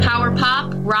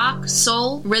rock,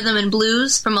 soul, rhythm, and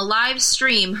blues from a live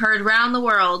stream heard round the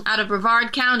world out of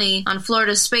Brevard County on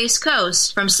Florida's Space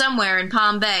Coast from somewhere in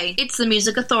Palm Bay. It's the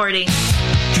Music Authority.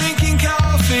 Drinking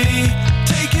coffee,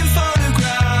 taking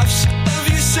photographs of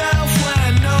yourself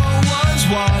when no one's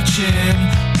watching.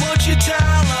 Won't you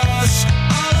tell us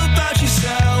all about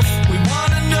yourself? We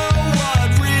want to know what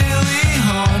really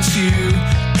haunts you.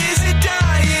 Is it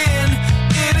dying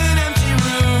in an empty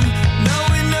room,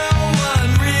 knowing no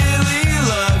one really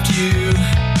loved you?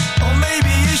 Or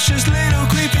maybe it's just little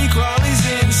creepy crawlies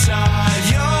inside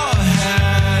your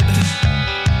head.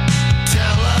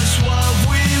 Tell us what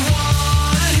we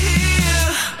want to hear.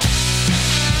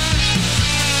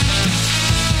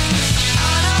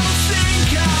 I don't think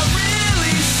I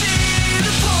really see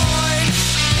the point.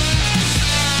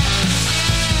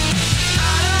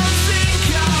 I don't think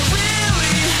I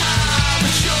really have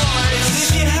a choice.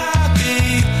 If you're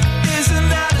happy, isn't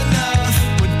that enough?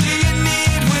 What do you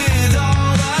need with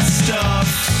all that stuff?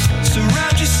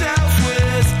 Surround yourself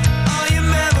with all your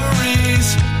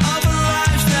memories of a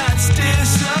life that's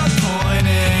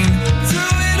disappointing.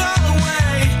 Threw it all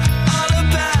away on a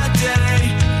bad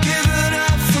day. Give it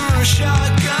up for a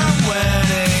shotgun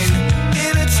wedding.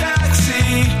 In a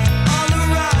taxi on the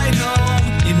ride home.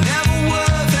 You never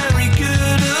were very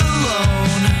good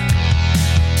alone.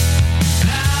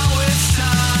 Now it's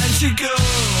time to go.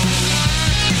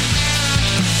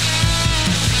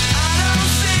 I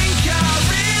don't think I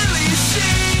really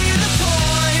see the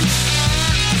point.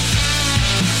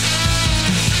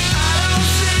 I don't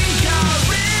think I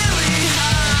really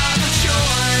have a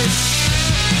choice.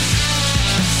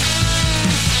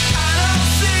 I don't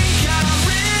think I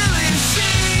really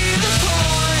see the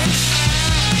point.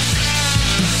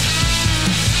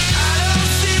 I don't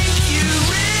think you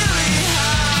really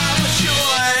have a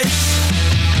choice.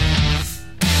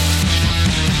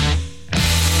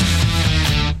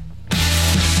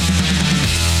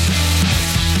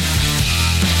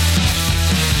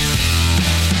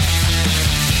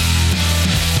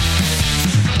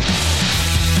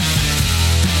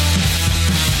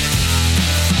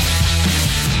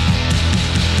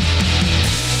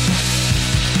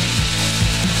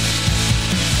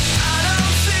 I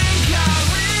don't think I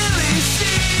really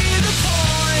see the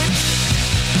point.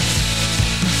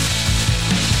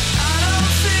 I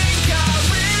don't think I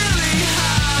really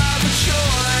have a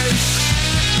choice.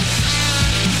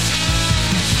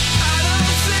 I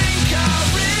don't think I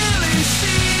really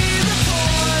see the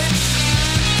point.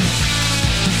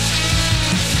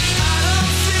 I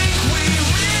don't think we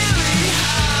really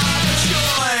have a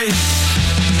choice.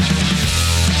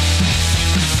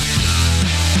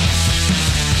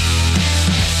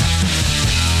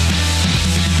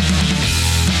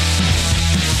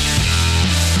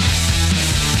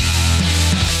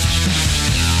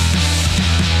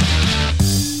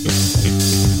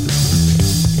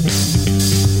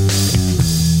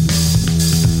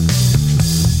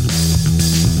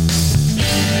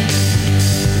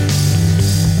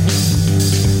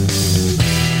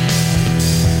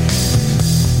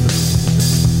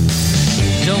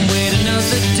 Don't wait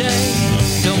another day,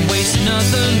 don't waste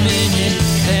another minute.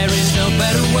 There is no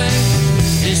better way.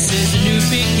 This is a new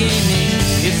beginning.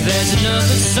 If there's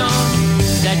another song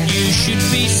that you should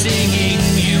be singing,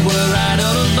 you were right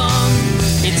all along.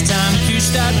 It's time to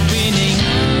start winning.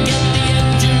 Get the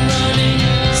engine running,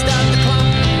 start the clock.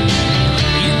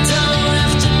 You don't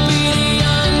have to be the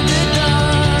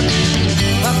underdog.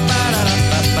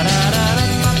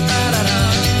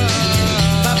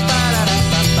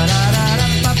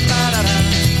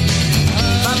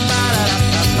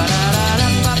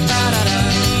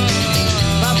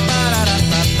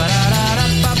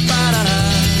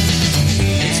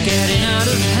 It's getting out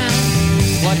of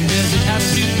hand. What does it have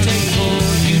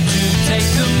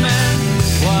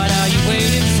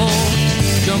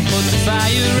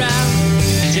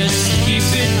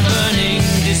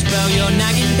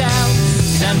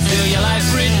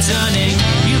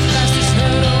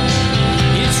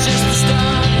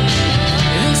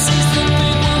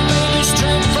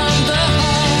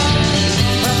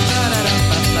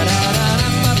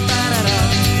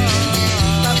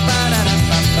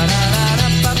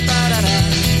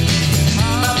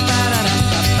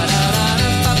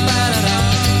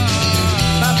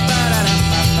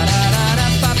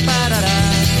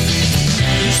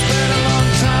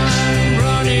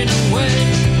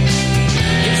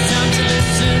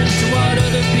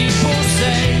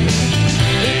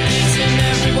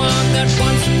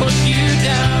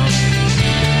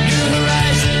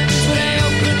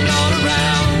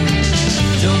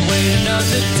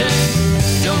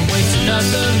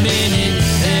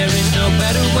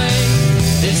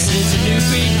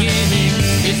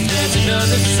Here's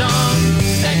another song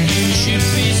that you should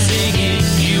be singing.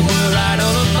 You were right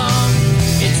all along.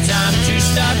 It's time to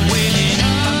start winning.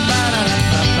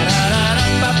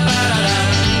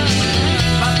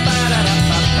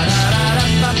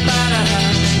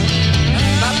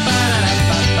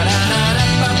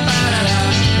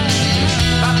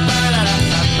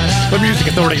 The Music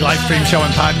Authority live stream show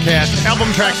and podcast.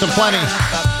 Album tracks aplenty.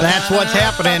 That's what's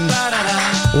happening.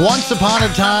 Once upon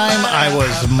a time, I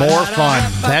was more fun.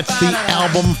 That's the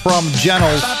album from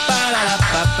Gentles.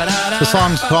 The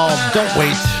song's called Don't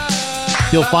Wait.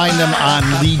 You'll find them on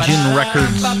Legion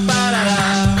Records.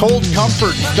 Cold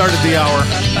Comfort started the hour.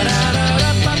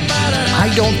 I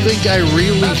don't think I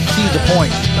really see the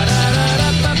point.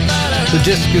 The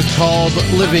disc is called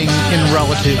Living in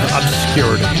Relative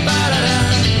Obscurity.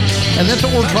 And that's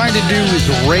what we're trying to do, is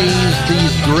raise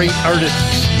these great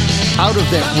artists out of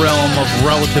that realm of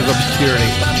relative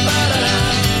obscurity.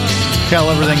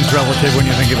 Hell, everything's relative when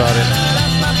you think about it.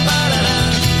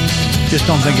 Just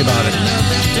don't think about it.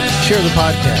 Share the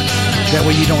podcast. That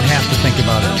way you don't have to think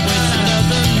about it.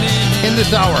 In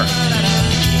this hour,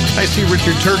 I see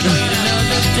Richard Turton.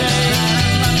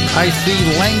 I see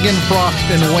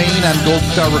Langenfrost and Wayne on Gold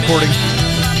Star Recording.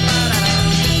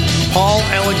 Paul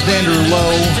Alexander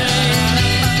Lowe.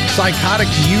 Psychotic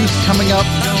Youth coming up.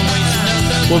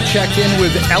 We'll check in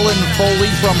with Ellen Foley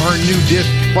from her new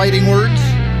disc, Fighting Words.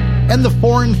 And the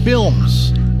Foreign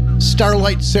Films.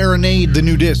 Starlight Serenade, the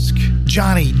new disc.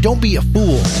 Johnny, don't be a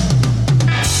fool.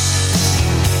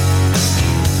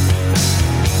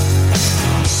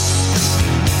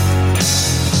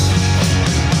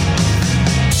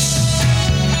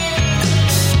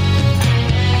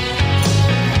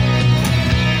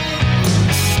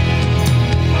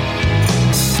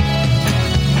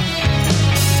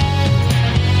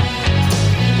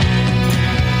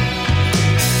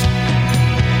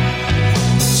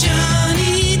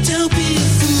 Johnny, don't be a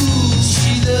fool.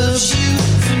 She loves you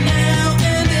for now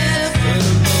and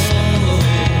evermore.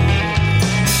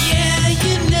 Yeah,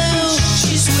 you know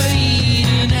she's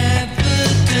waiting at the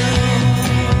door.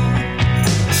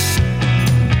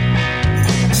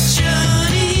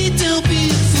 Johnny, don't be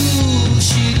a fool.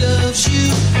 She loves you.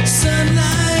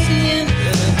 Sunlight in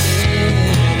her hair.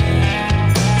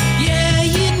 Yeah,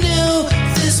 you know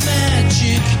there's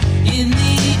magic in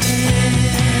the air.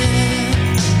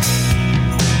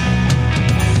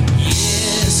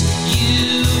 Yes,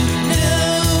 you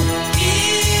know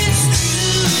it's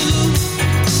true.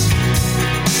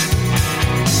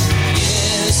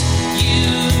 Yes, you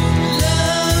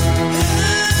love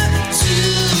her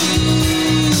too.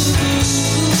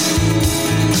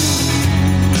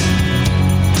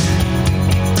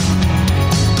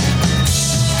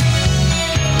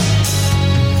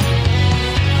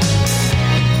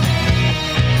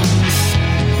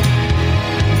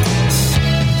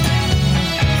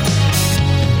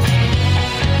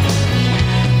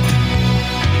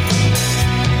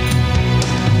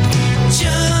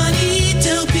 Johnny,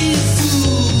 don't be a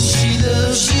fool. She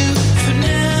loves you for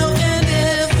now and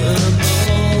evermore.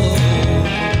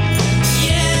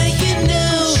 Yeah, you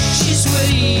know she's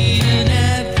waiting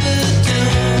at the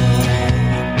door.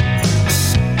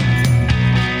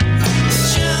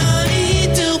 Johnny,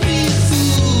 don't be a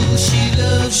fool. She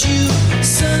loves you.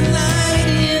 Sunlight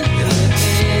in her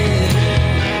hair.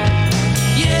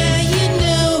 Yeah, you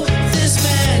know there's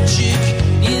magic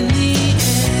in the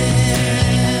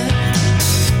air.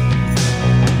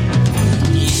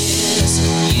 Yes,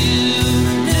 you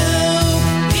know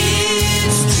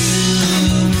it's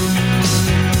true.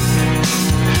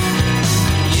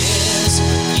 Yes,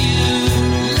 you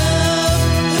love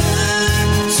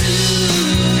her too.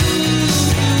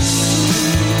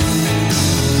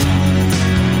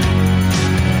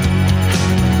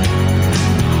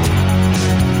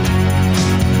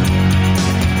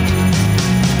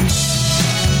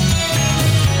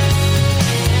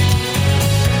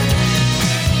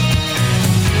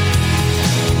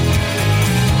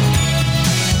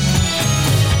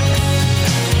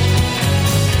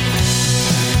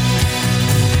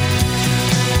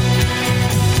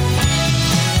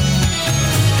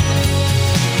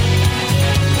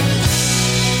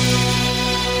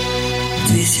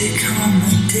 They say come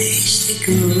and days they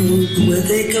go, but where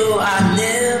they go I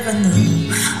never know.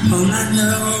 All I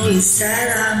know is that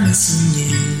I'm missing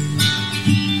you.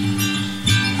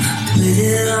 Where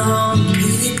did all the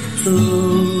people go?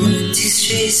 Empty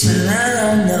streets when I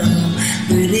don't know.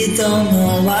 Really don't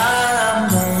know what I'm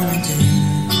gonna do.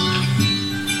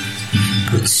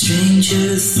 But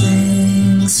stranger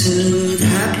things could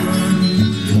happen.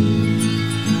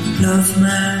 Love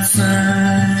might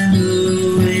find a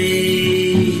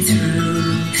way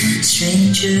through.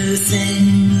 Stranger Stranger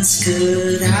things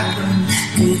could happen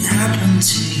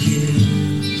to you.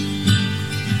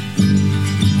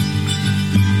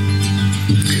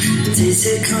 Days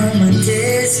that come and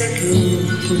days that go,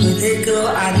 but where they go I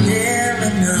never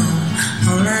know.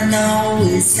 All I know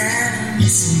is that I'm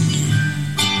missing you.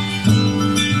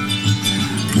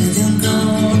 Where them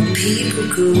gone people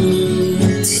go,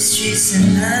 empty streets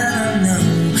and I don't know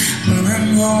what I'm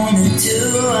gonna do,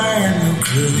 I have no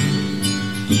clue.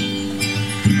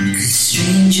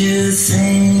 Stranger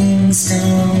things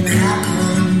don't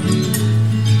happen.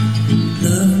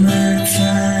 Love might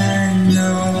find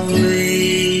no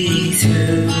way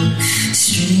through.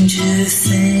 Stranger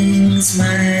things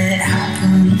might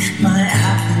happen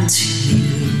to you.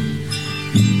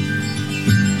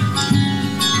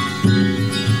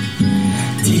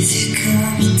 Days that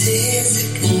come and days that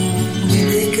go, where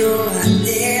they go I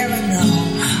never know.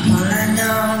 All I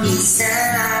know is that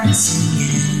I'm missing you.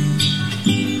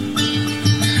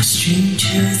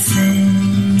 Stranger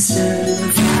things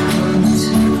have happened.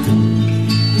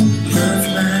 Love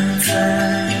might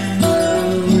find a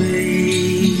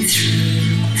way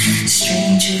through.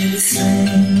 Stranger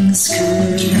things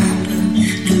could happen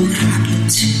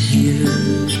to you.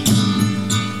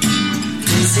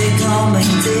 Days they come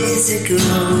and days they go,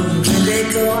 where they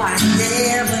go I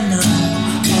never know.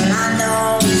 All I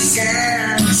know is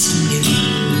that I'm missing you.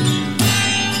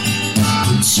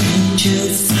 Stranger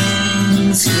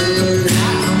things could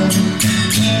happen.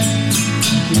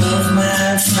 Love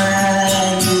might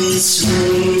find its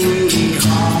way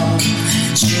home.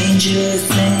 Stranger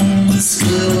things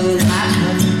could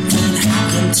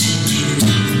happen to you.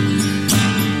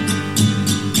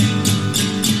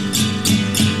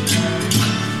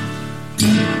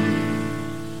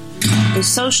 The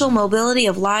social mobility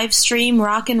of live stream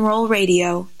rock and roll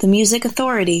radio, the Music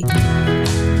Authority.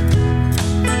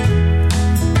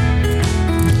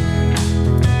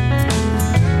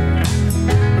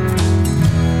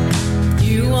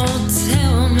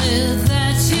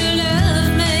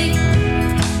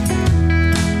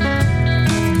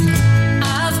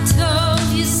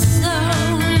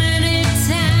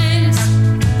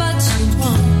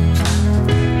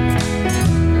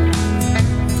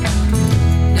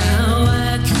 Now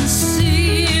I can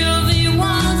see if you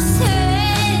want to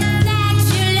say that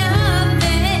you love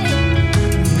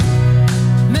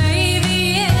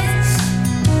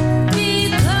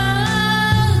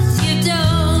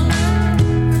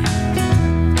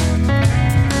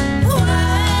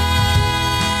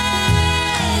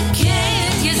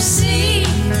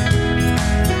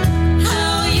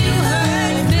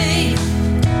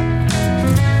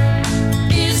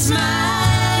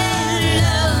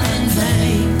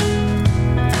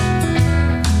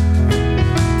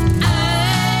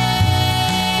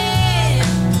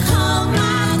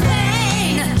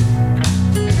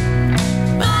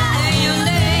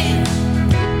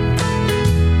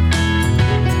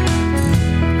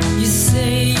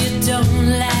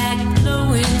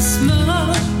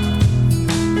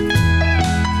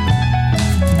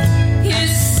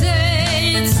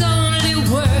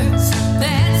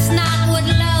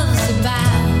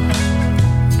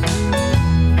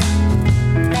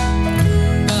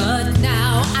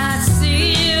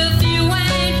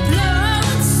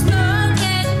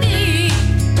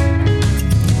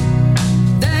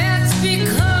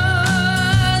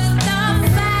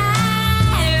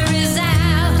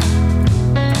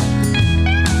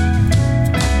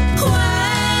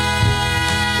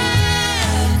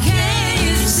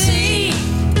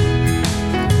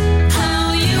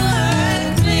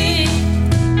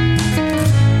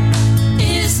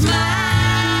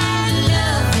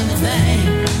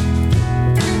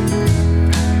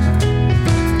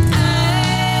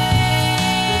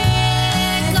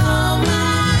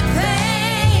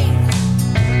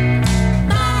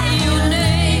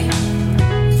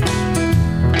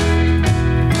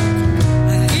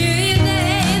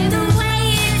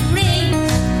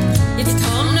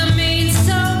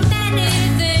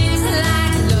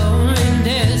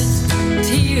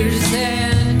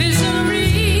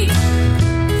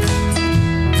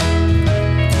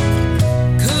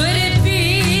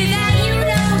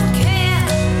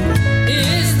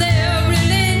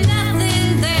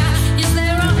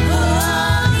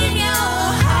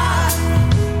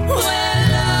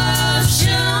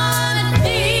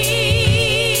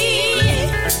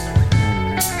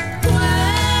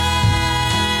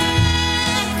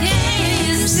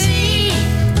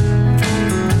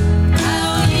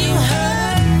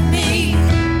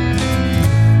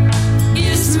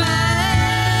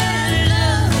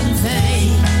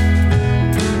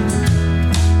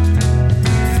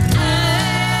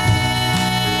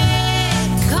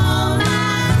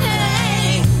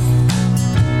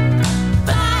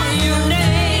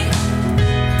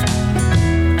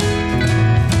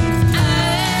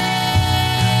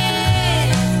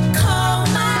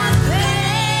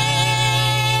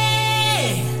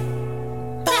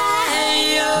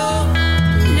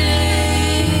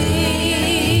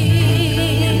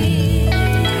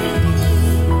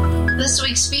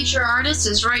artist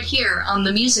is right here on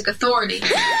The Music Authority.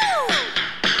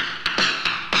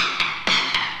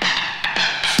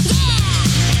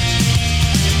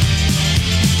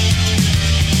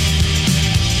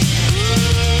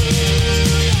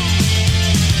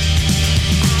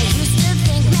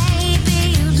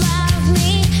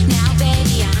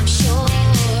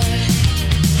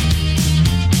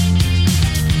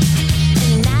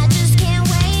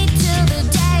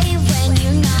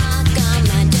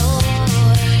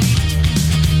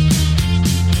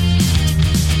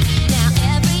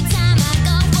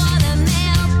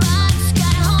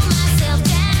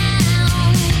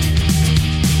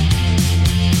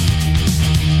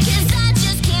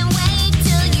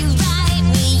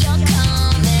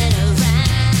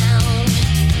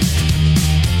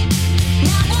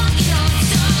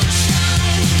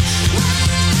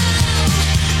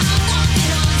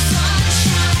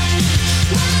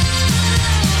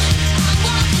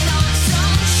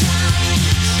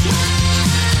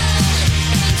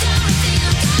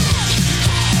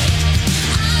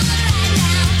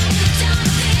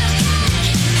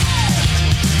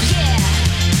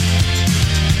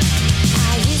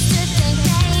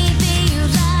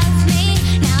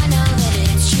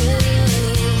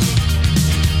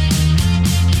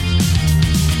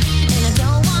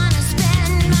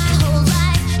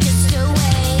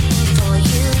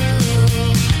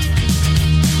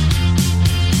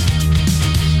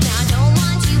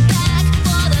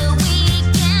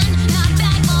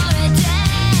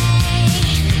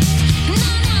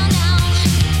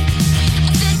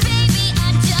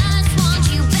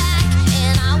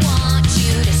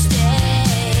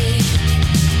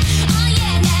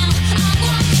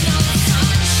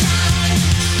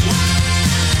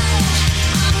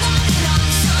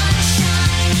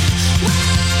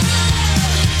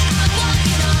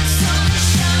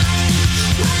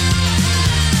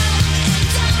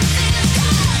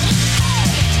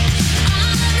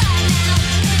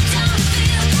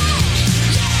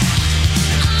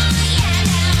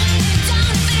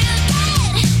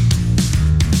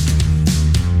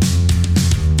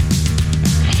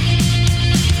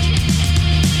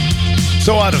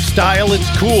 So out of style, it's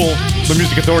cool. The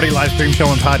Music Authority live stream show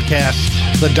and podcast.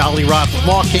 The Dolly Rots,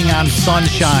 Walking on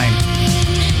Sunshine.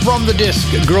 From the disc,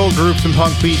 girl groups and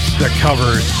punk beats, the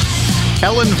covers.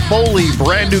 Ellen Foley,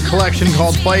 brand new collection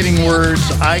called Fighting Words,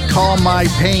 I Call My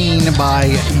Pain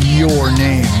by Your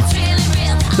Name.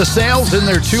 The sales in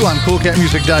there too on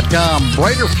CoolCatMusic.com.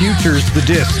 Brighter Futures, the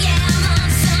disc.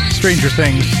 Stranger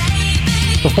Things.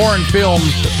 The Foreign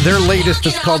Films, their latest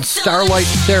is called Starlight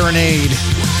Serenade.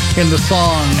 In the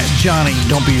song, Johnny,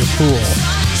 Don't Be a Fool.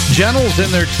 Gennels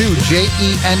in there too,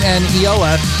 Jennels.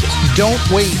 Don't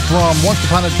Wait from Once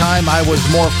Upon a Time, I Was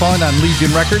More Fun on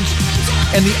Legion Records.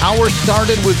 And the hour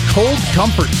started with Cold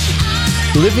Comforts,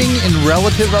 Living in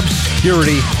Relative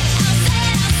Obscurity.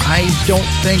 I don't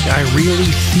think I really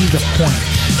see the point.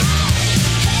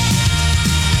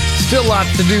 Still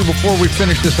lots to do before we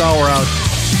finish this hour out.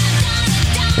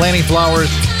 Lanny Flowers,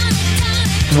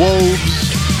 Woves,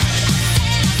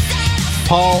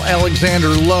 Paul Alexander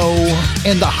Lowe,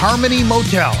 and the Harmony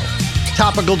Motel.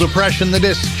 Topical Depression, the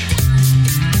disc.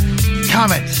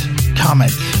 Comment.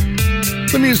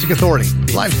 The Music Authority,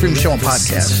 live stream show and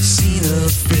podcast. I've seen a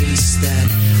face that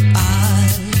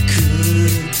I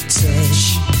could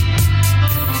touch.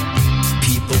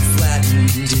 People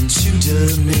flattened in 2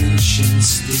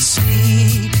 dimensions, they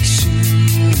speak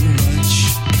too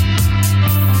much.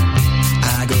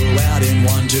 I go out and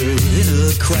wander in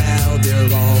a crowd,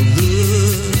 they're all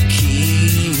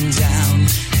looking down.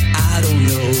 I don't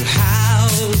know how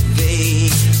they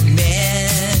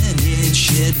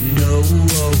manage it, no.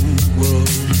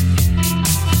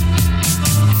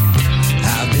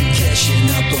 I've been catching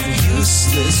up on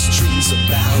useless dreams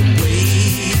about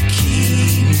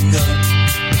waking up.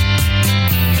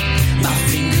 My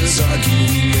fingers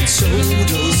arguing with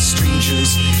total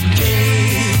strangers.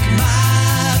 Take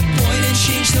my point and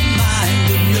change the mind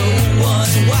of no one.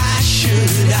 Why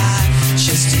should I?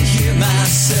 Just to hear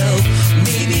myself.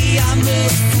 Maybe I'm the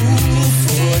fool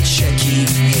for checking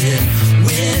in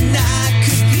when I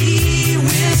could be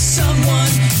with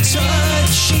someone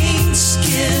touching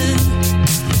skin.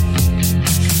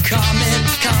 Comment,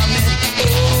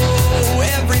 oh,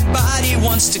 everybody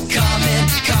wants to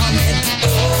comment,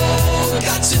 oh,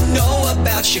 got to know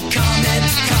about your comment,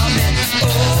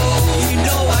 oh, you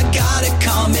know I gotta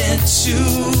comment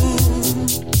too.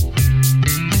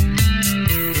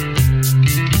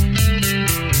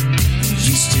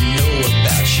 Used to know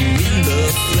about you in the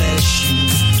flesh, you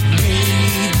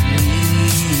made me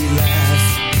laugh.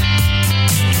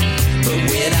 But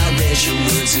when I read your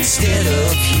words instead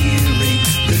of hearing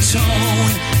the tone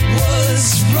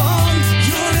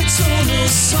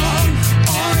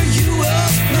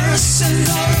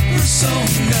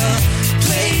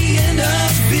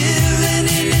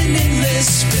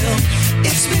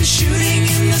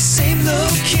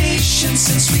conversation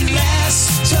since we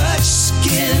last touched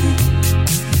skin.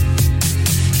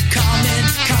 Comment,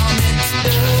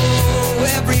 oh,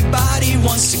 everybody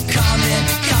wants to comment,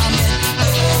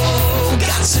 oh,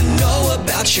 got to know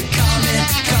about your comment,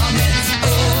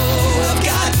 oh, I've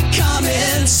got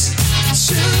comments.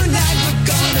 Tonight we're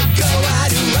gonna go eye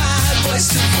to eye, voice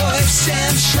to voice,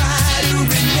 and try to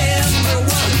remember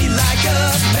what we like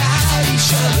about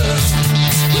each other.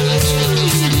 Ooh.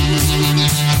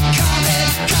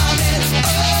 Comment,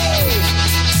 oh.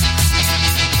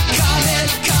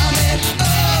 Comment,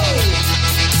 oh.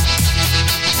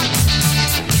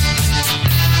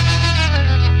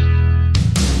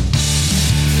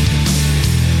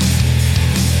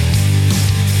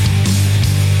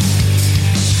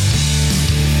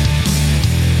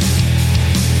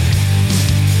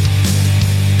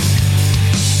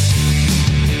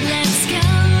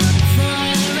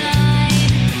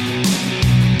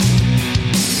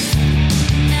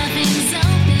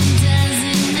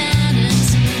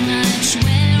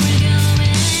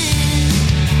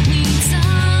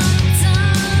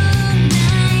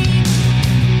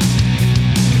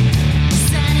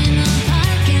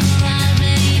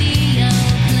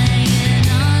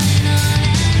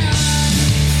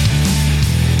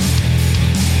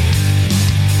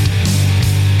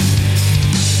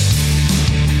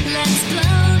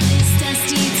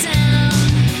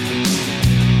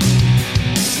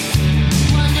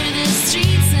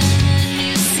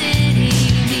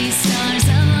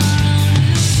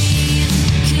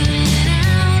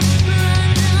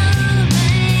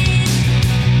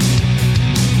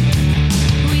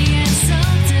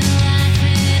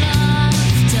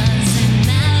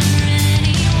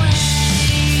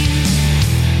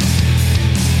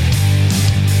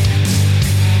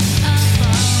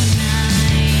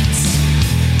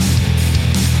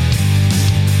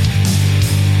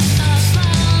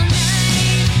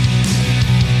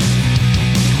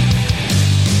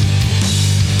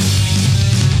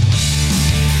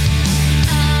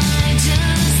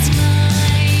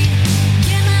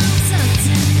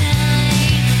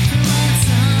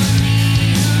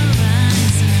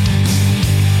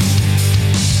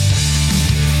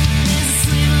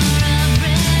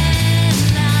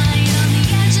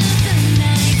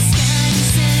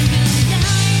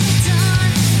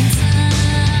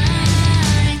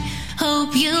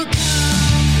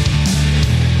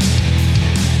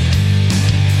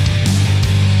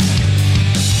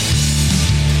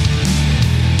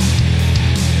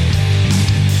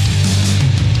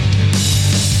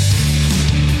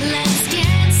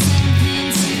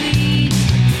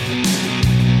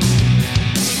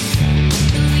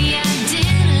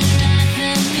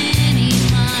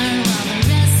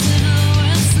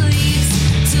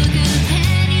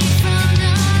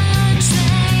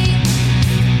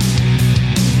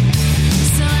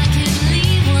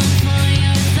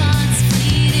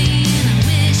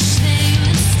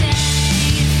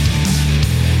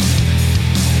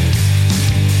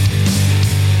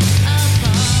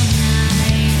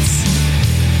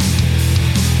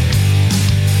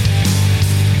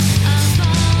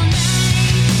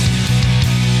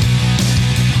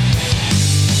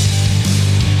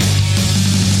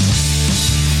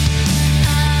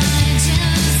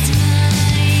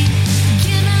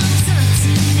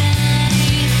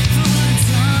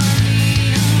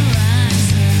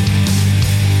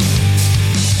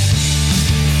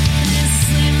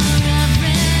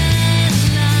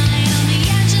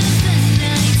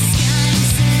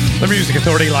 The Music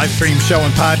Authority live stream show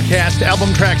and podcast,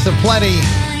 album tracks of plenty,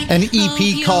 an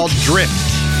EP called Drift,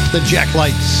 the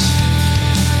Jacklights.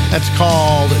 That's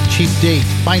called Cheap Date.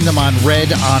 Find them on Red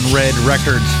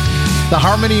Records. The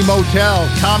Harmony Motel,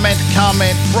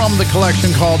 comment from the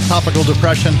collection called Topical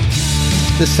Depression.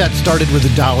 The set started with the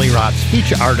Dolly Rots,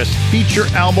 feature artist, feature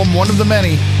album, one of the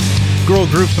many. Girl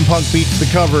groups and punk beats, the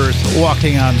covers,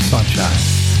 Walking on Sunshine.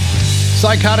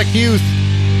 Psychotic Youth,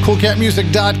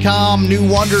 CoolCatMusic.com, New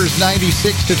Wonders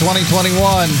 96 to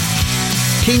 2021.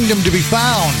 Kingdom to be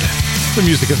Found, the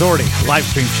Music Authority live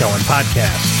stream show and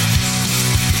podcast.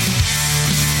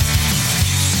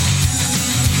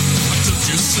 Don't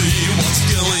you see what's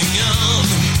going on?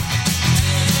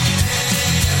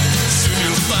 Soon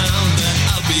you'll find that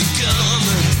I'll be gone.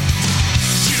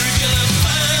 You're gonna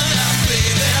find out,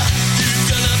 baby. You're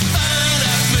gonna find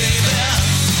out, baby.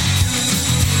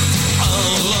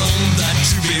 All along that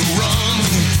you've been wrong.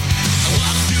 I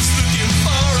was just looking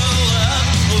for a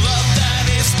love that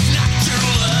is not your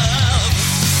love.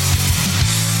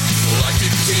 Like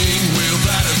a kid.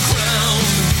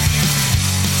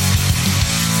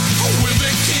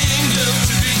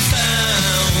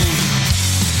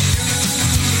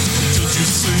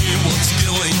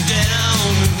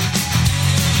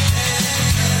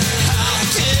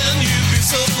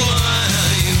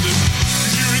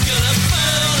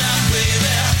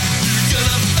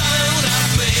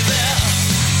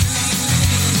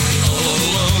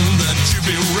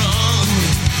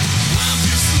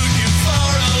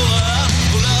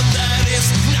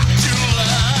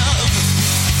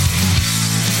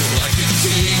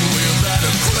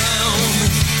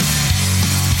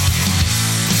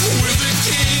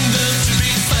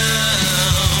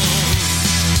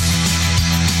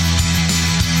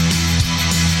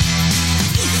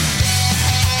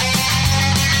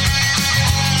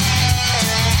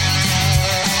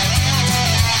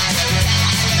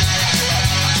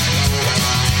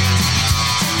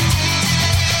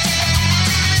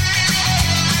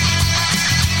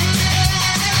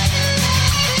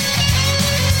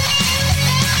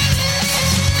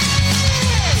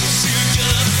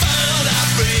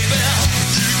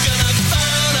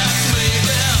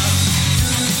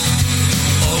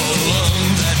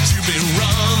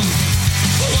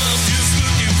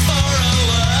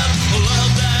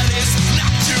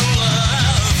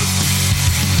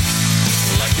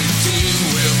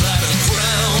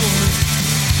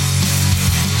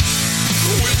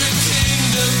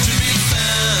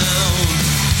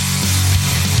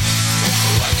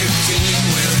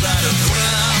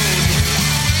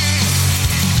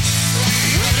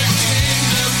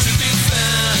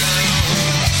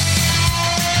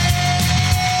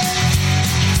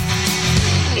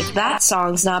 that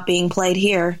song's not being played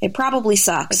here. It probably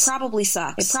sucks. It probably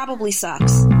sucks. It probably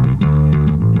sucks.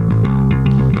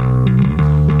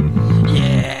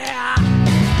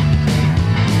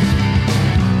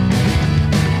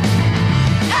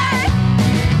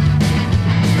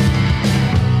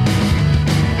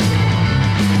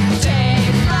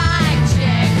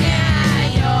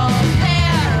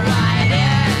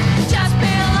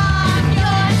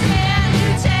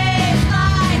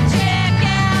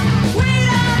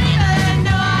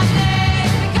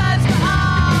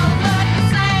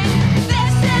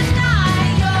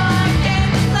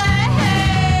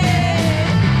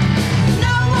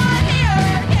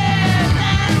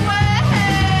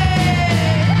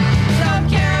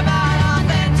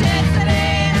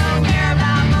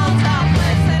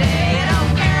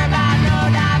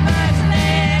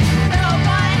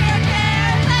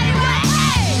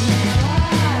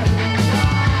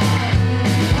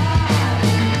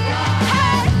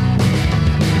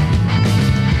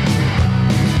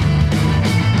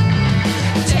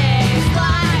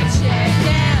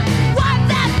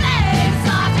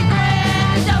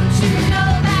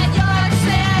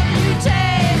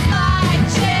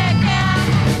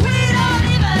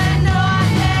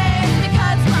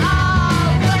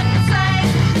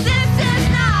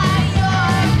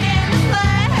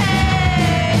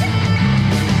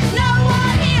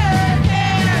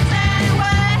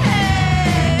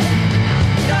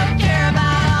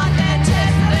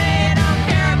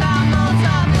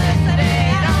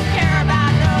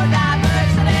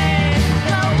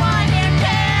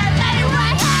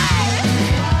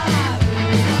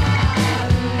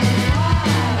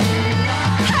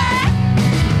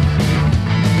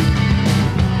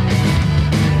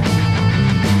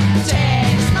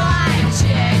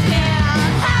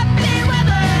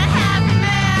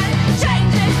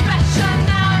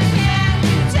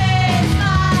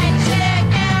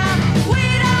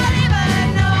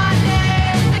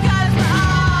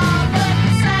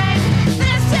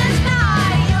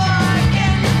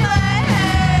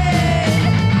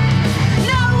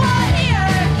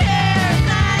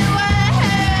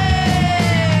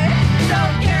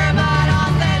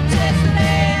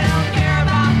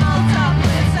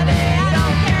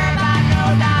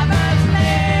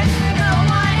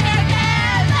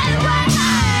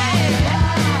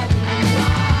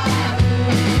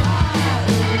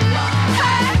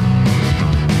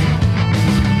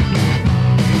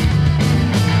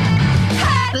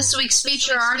 This week's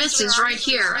feature artist is right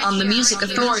here on the Music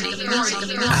Authority.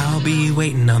 I'll be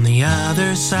waiting on the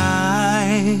other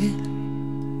side.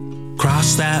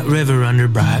 Cross that river under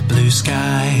bright blue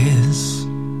skies.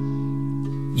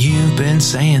 You've been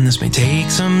saying this may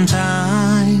take some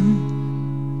time,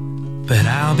 but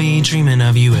I'll be dreaming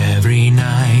of you every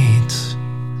night.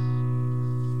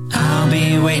 I'll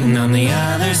be waiting on the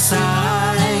other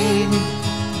side.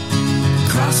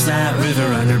 Cross that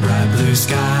river under bright blue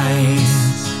skies.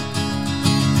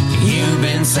 You've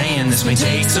been saying this may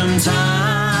take some time,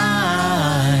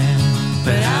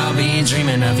 but I'll be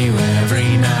dreaming of you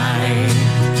every night.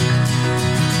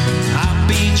 I'll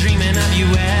be dreaming of you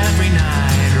every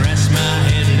night. Rest my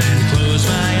head and then close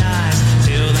my eyes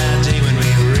till that day when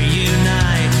we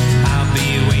reunite. I'll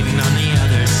be waiting on the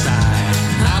other side.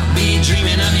 I'll be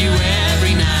dreaming of you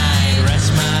every night. Rest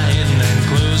my head and then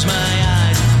close my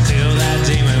eyes till that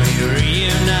day when we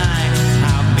reunite.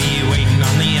 I'll be waiting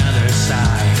on the other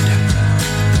side.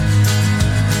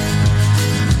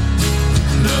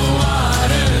 The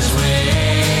waters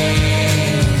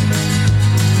wait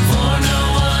for no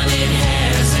one in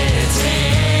hesitate.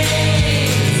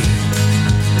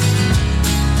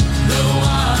 The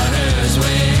waters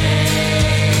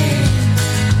wait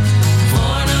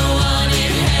for no one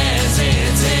in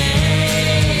hesitate.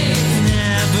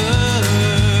 Never,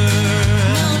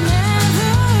 no,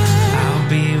 never. I'll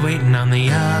be waiting on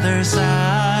the other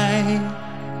side.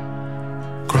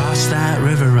 Cross that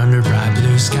river under bright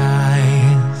blue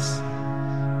skies.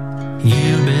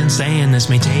 You've been saying this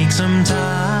may take some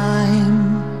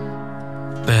time,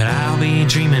 but I'll be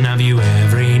dreaming of you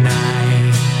every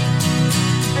night.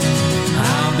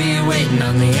 I'll be waiting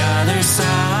on the other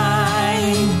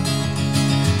side.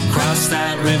 Cross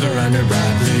that river under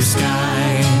bright blue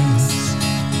skies.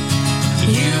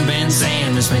 You've been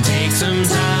saying this may take some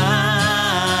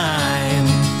time,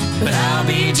 but I'll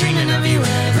be dreaming of you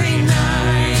every night.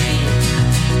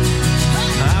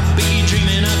 I'll be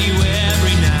dreaming of you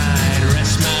every night.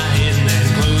 Rest my head and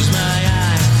then close my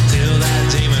eyes till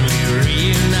that day when we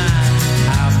reunite.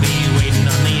 I'll be waiting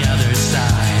on the other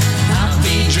side. I'll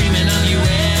be dreaming of you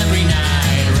every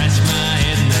night. Rest my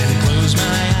head and then close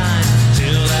my eyes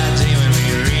till that day when we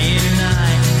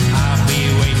reunite. I'll be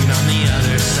waiting on the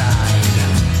other side.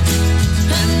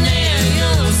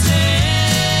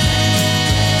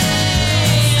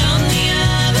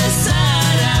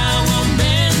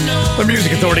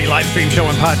 Authority live stream show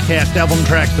and podcast, album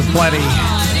tracks of plenty.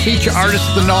 Feature artist,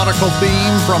 the nautical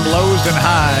theme from Lows and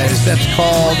Highs. That's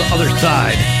called Other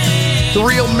Side. The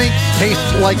Real Minx,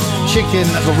 Tastes Like Chicken.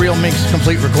 The Real Minx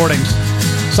complete recordings.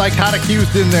 Psychotic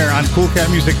Youth in there on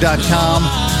CoolCatMusic.com.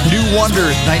 New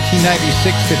Wonders,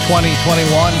 1996 to 2021.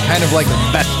 Kind of like the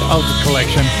best of the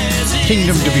collection.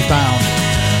 Kingdom to be found.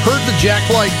 Heard the Jack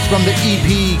Whites from the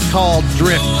EP called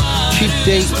Drift. Cheap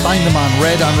Date, find them on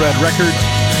Red Records.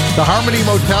 The Harmony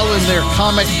Motel in their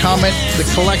Comet. The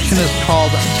collection is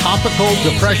called Topical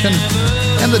Depression.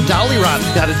 And the Dolly Rots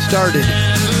got it started.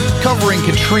 Covering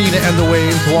Katrina and the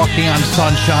Waves, Walking on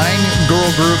Sunshine, girl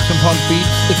groups and punk beats,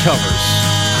 the covers.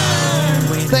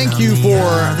 Thank you for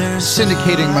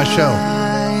syndicating my show.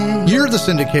 You're the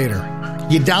syndicator.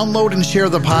 You download and share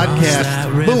the podcast.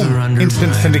 Boom,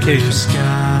 instant syndication.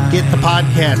 Get the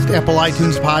podcast, Apple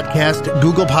iTunes Podcast,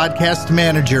 Google Podcast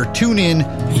Manager, TuneIn,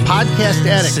 Podcast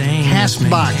Addict,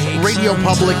 CastBox, Radio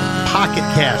Public, Pocket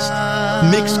Cast,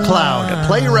 Mixcloud,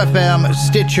 Player FM,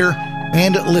 Stitcher,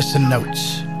 and Listen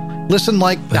Notes. Listen,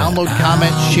 like, download,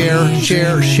 comment,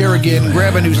 share again,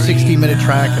 grab a new 60-minute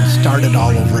track, and start it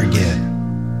all over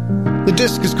again. The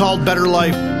disc is called Better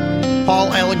Life.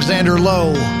 Paul Alexander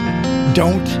Lowe,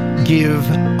 Don't Give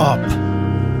Up.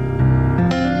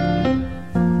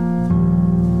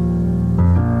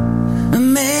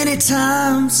 Many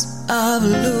times I've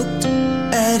looked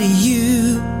at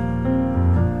you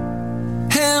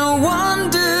and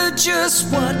wondered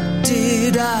just what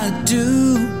did I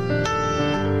do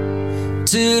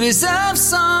to deserve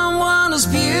someone as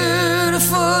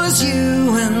beautiful as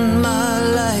you in my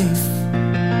life.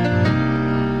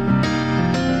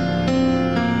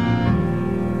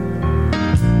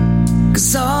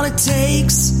 'Cause all it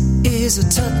takes is a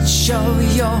touch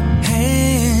of your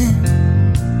hand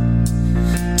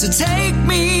to take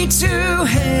me to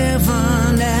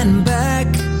heaven and back.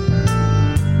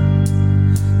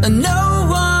 And no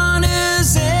one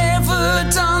has ever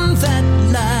done that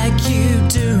like you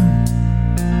do.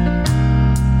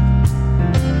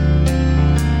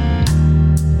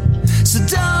 So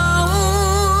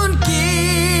don't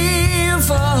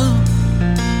give up.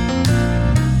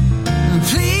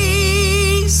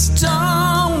 Please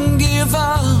don't give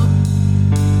up.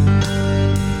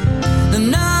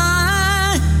 And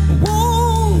I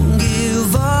won't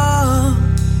give up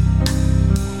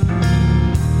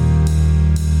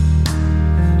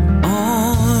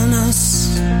on us.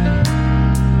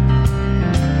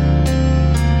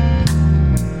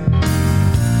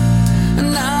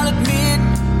 And I'll admit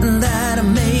that I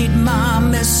made my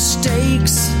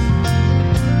mistakes,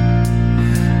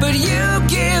 but you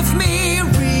give me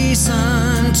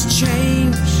reason to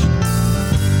change.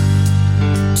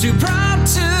 Too proud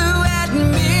to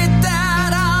admit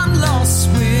that I'm lost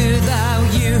without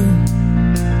you.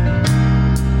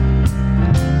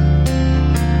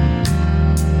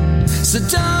 So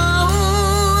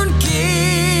don't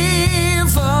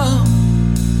give up.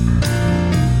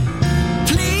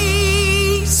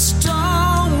 Please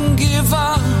don't give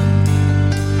up.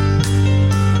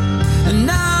 And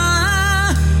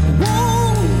I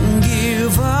won't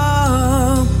give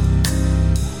up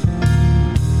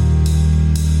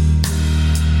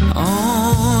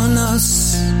on us.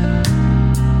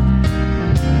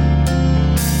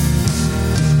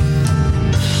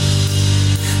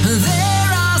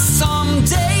 There are some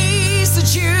days that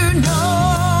you know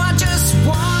I just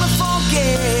wanna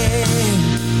forget.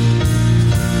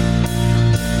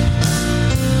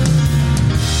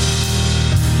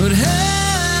 But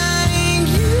hang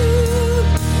you,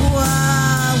 I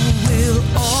will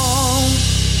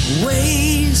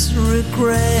always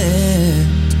regret.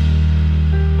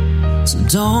 So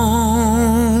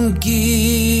don't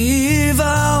give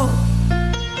up.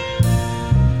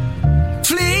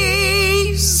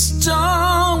 Please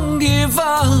don't give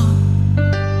up.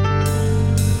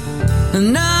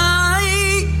 And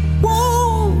I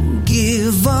won't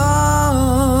give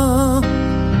up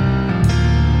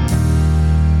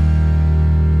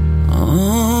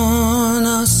on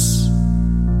us.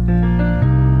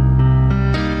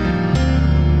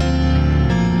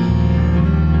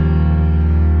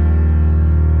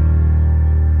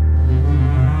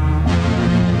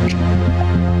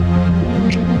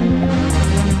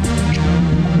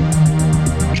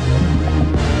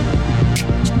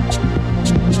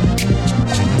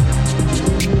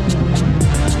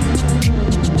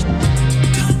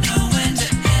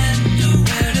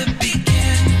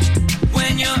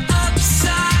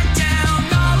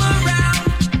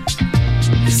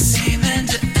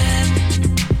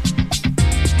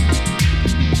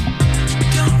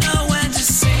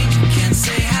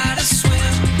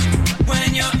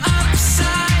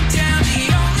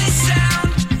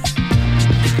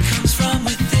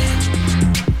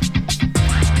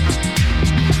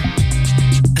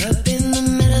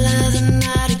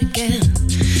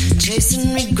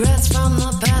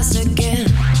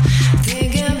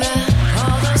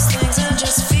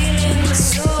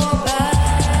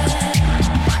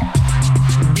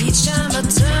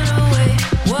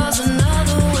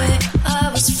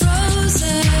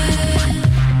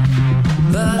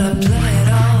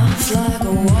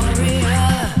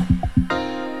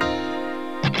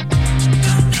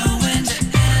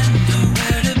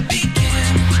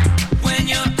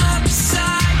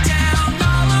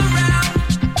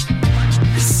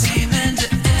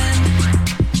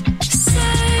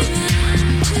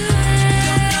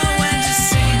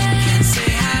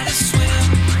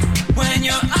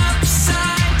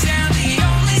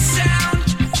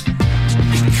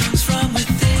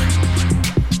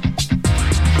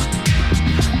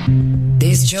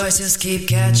 choices keep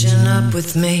catching up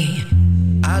with me.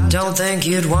 I don't think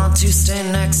you'd want to stay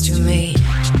next to me.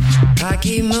 I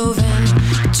keep moving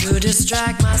to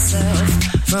distract myself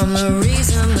from the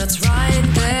reason that's right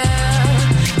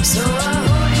there. So I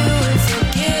hope you will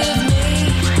forgive me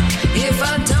if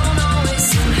I don't always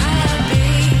seem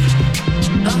happy.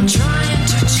 I'm trying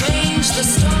to change the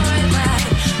story that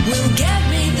will get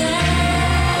me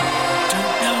there.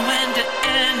 Don't know when to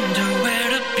end or where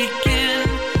to begin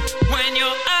when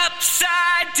you're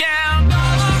upside down,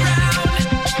 all around.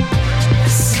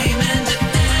 Same end to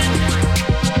end.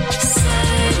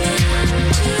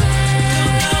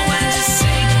 Don't know when to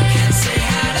sink, can't say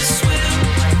how to swim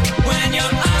when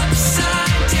you're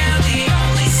upside down. The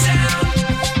only sound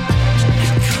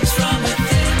it comes from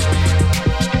within.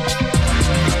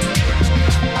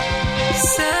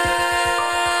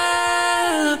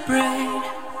 Celebrate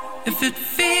if it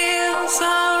feels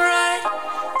alright.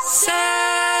 Celebrate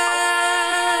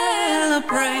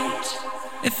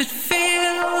if it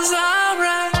feels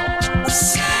alright.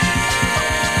 Celebrate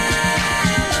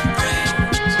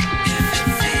if it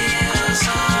feels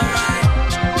alright.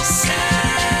 Celebrate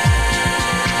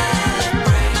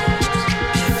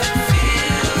if it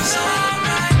feels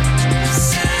alright.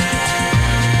 Celebrate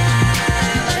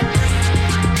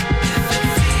if it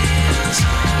feels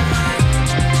alright.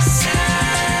 Celebrate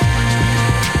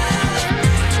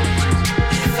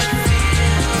if it feels alright.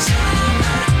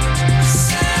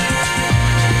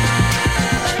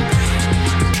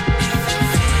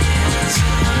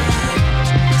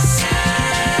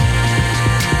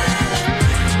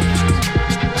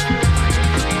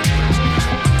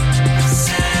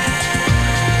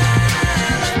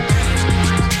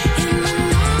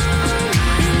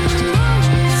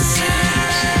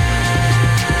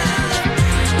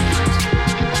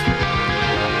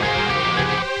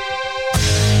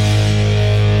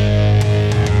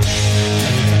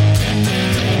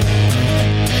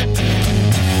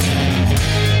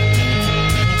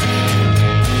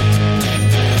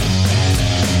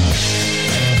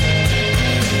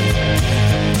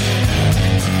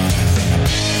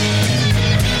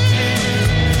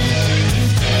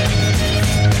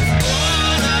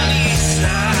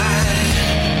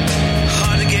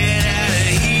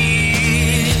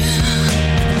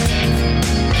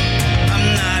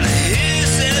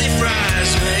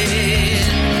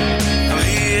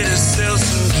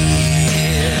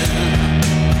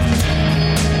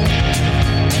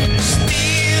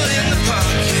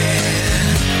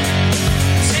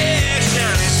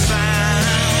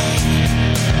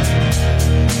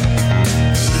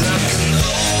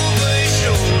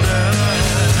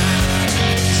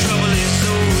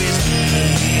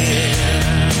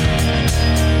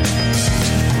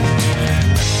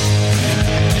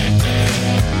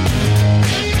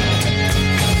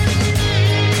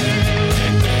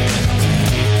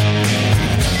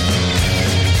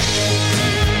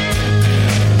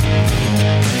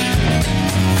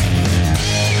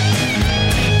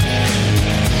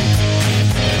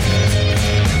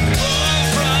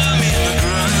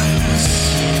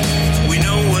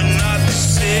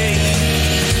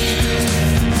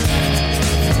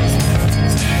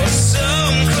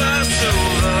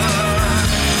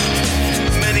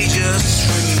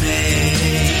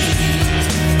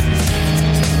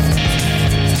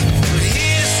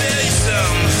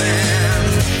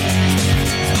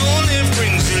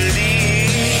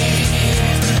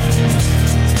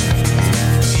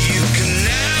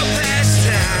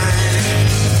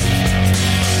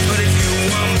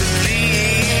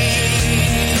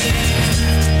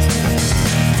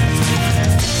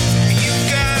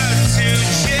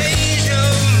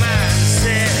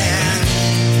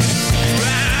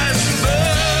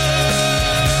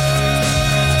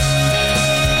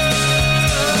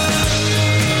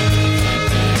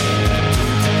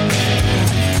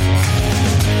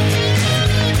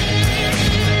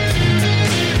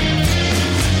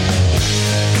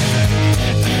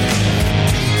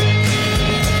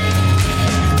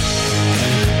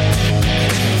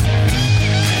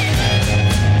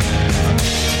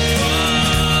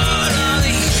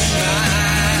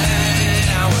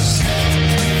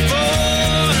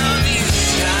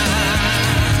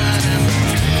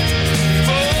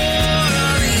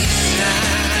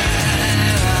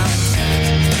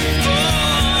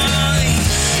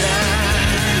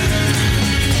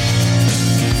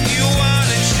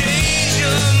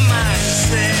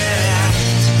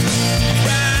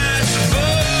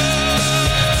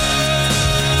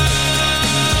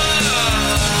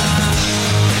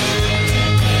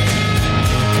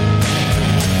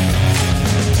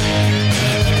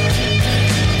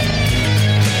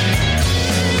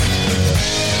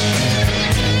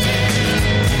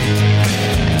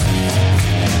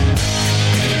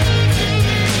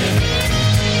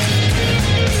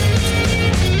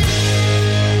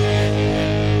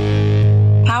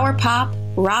 pop,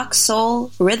 rock,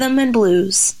 soul, rhythm, and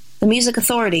blues. The Music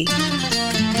Authority.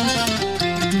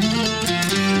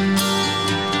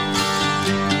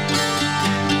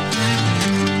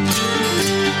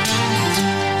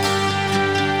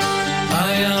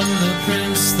 I am the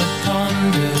prince that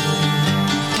pondered.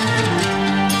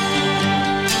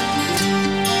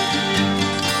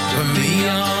 From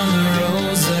beyond the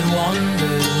roads that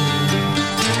wandered.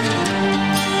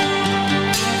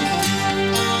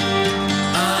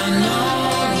 I know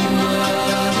you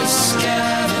were the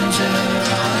scavenger.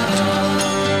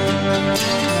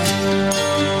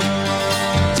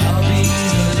 I'll be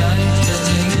the light that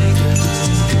lingered.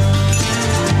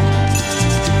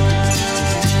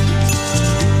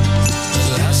 The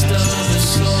last of the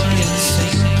Saurian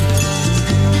singers.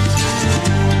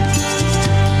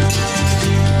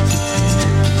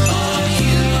 Are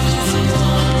you the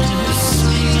one who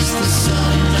sleeps the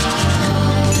sun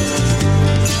out?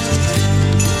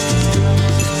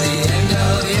 In the end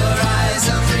of your eyes,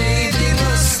 I'm reading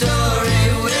a story.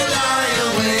 Will I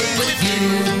awake with you?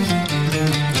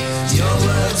 Your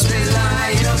words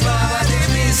belie your body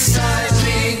beside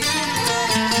me.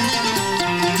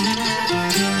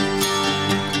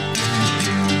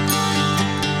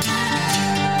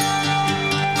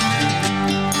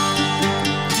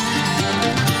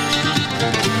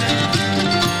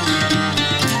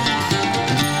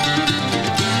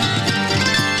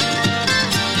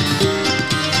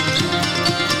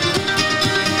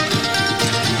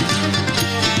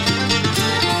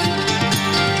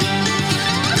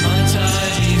 My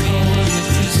tide, behold your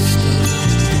crystal.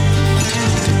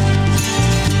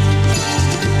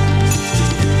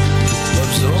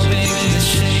 Absorbing the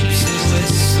shapes it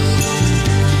whistle.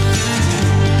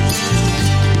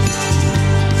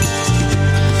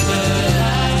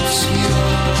 Perhaps you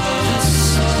are the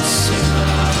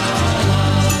sorcerer.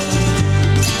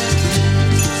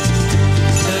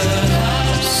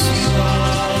 Perhaps you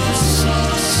are the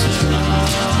sorcerer.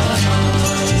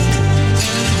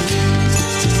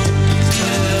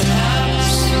 Perhaps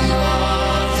you are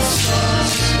the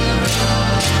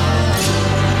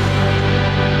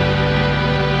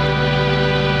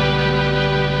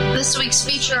This week's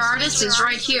feature artist is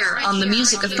right here on The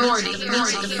Music Authority.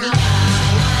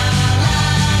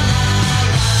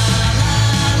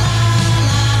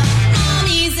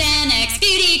 Mommy's an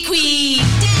ex-beauty queen.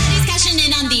 Daddy's cashing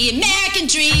in on the American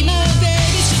dream. Oh,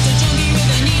 baby's just a junkie with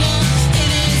a needle in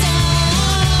his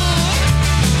arm.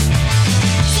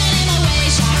 Sent him away,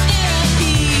 shock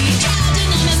therapy. Tried to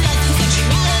numb his thoughts and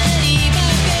sexuality,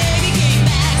 but baby came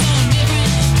back so different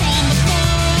from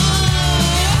before.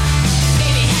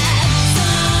 Baby had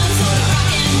some sort of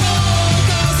rock and roll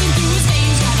coursing through his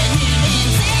veins, driving him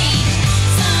insane.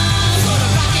 Some sort of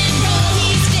rock and roll,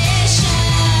 he's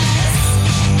vicious,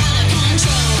 out of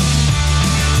control.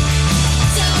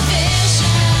 So vicious,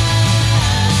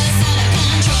 out of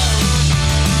control.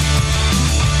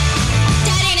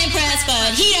 Dad ain't impressed,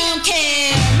 but he don't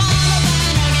care. Mama buy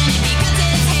an organ if he cuts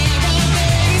his hair. Oh,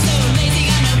 baby, so lazy,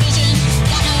 got no vision,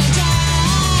 got no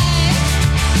drive.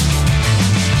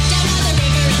 Down by the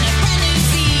river in a brand new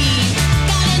scene.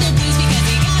 Got into blues because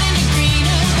he got into green.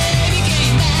 Oh, baby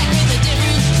came back with a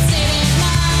different state of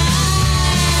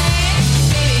mind.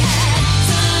 Baby had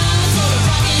some sort of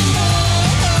rock and roll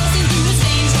coursing through his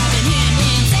veins, driving him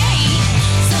insane.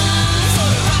 Some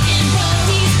sort of rock and roll,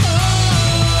 he's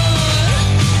bored,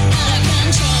 out of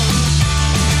control.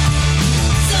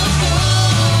 So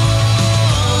bored,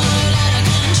 out of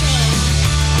control.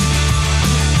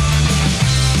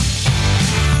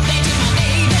 They took my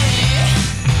baby.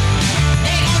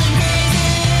 They called him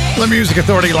crazy. The Music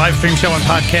Authority live stream show and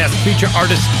podcast feature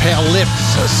artist Pale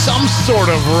Lips. Some sort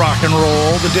of rock and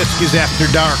roll. The disc is After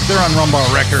Dark. They're on Rumbar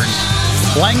Records.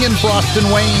 Langen, Frost and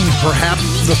Wayne,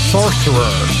 Perhaps the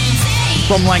Sorcerer.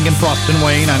 From Langen, Frost and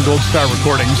Wayne on Gold Star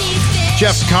Recordings.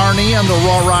 Jeff Carney and the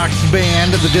Raw Rocks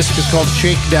Band. The disc is called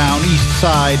Shakedown, East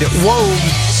Side.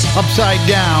 Woves, Upside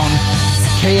Down.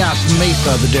 Chaos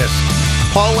Mesa, the disc.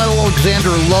 Paul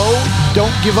Alexander Lowe,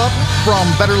 Don't Give Up, from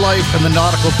Better Life, and the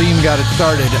nautical theme got it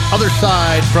started. Other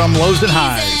Side from Lows and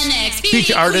Highs.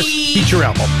 Feature artist, feature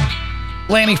album.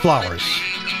 Lanny Flowers.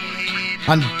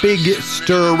 On Big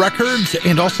Stir Records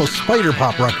and also Spider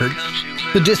Pop Records.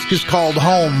 The disc is called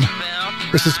Home.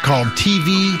 This is called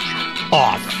TV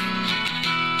Off.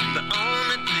 The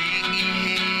only thing you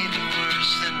hated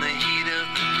worse than the heat of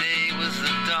the day was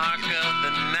the dark of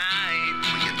the night.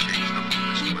 We can change them.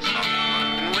 Listen to a song.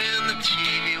 And when the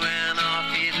TV went off,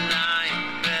 you'd lie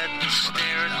in bed and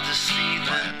stare at the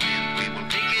ceiling, We will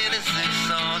take thinking, is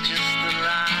this all just a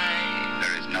lie?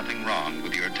 There is nothing wrong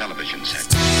with your television set.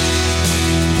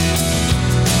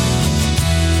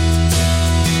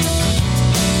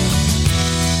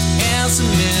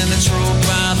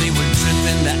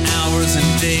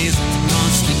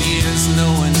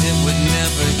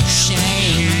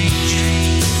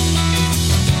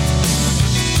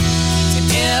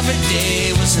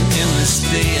 was an endless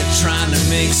day of trying to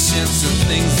make sense of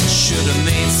things that should have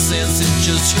made sense. It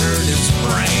just hurt his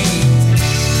brain.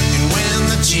 And when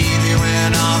the TV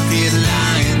went off, he'd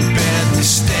lie in bed and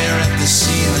stare at the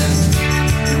ceiling.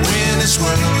 And when his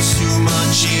world was too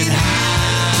much, he'd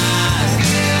hide.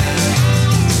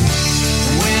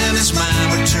 And when his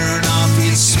mind would turn off,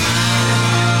 he'd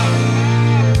smile.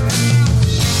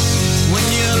 When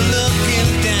you're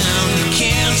looking down, you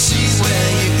can't see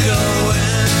where you're going.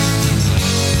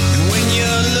 And when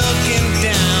you're looking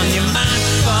down, you might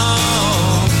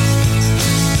fall.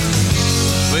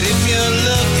 But if you're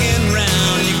looking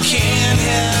round, you can't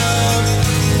help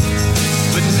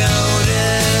but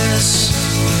notice.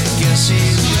 Guess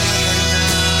he's better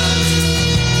not.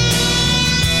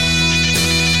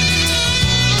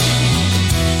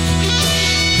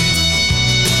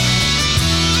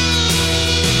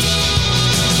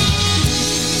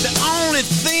 The only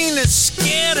thing that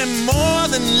scared him more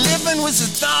than living was the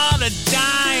thought of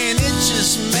dying. It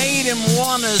just made him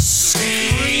wanna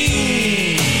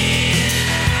scream.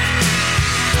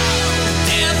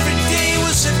 Every day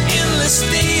was an endless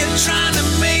day of trying to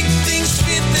make things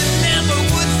fit that never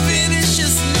would finish.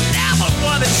 It's never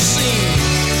what it seemed.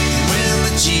 When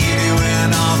the TV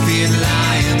went off, he'd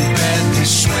lie in bed and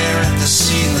swear at the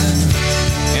ceiling.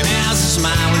 And as his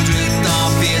mind would drift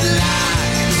off, he'd lie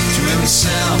to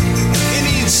himself. And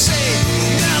he'd say,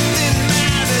 nothing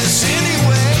matters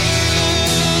anyway.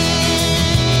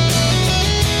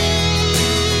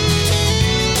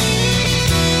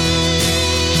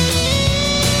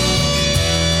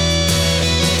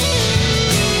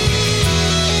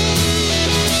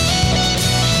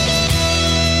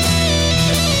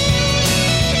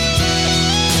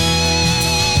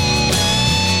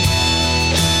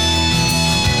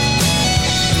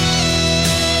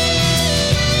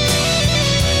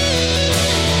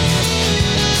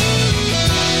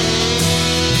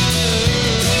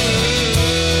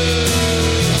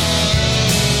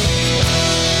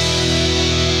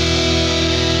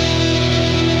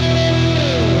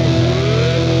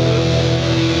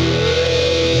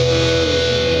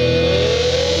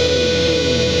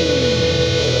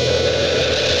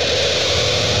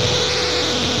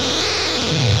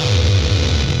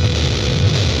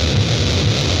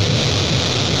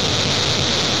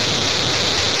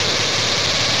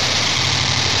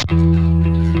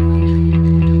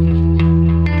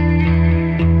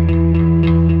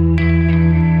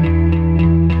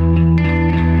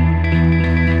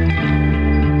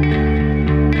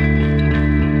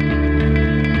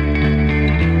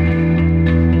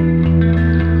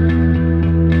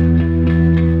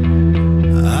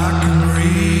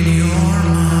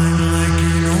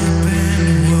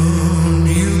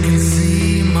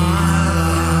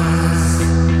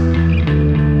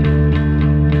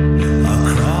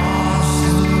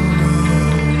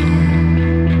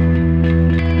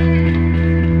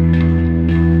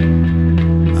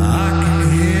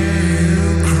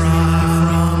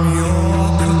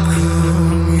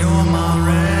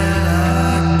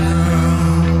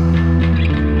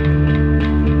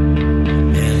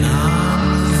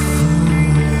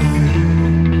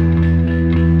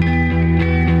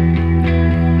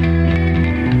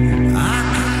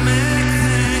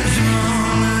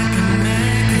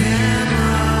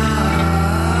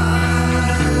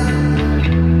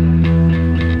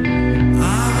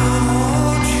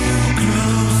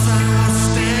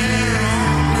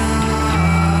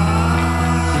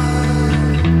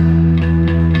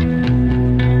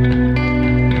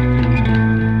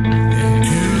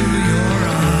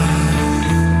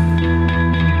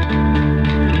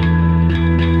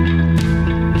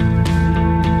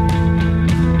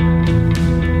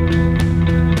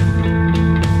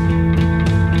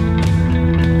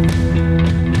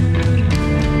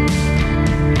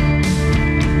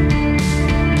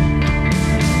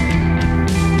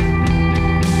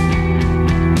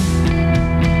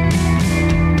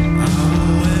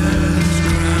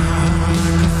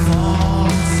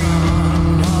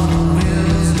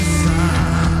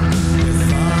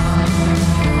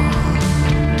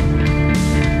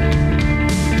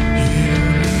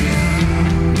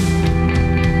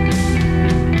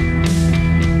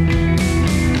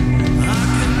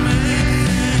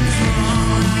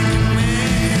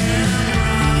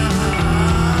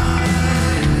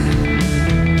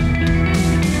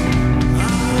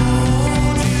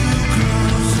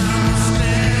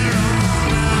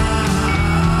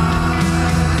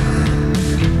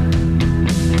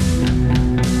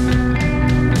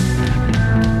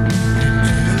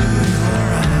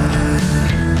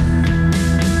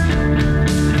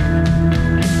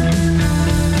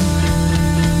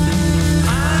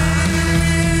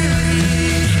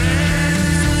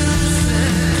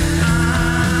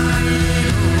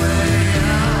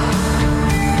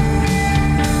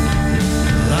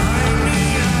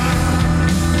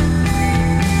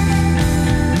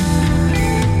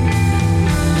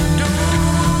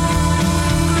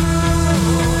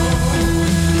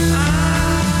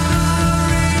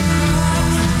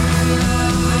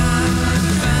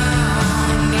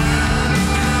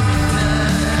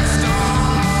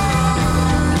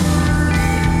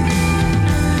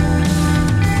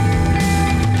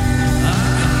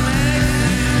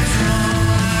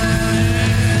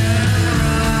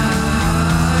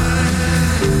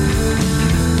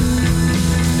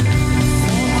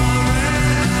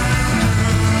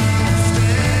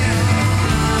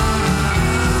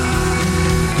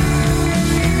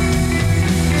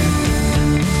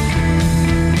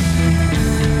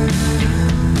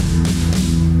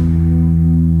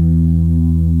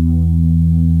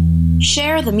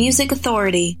 Share the Music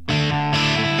Authority.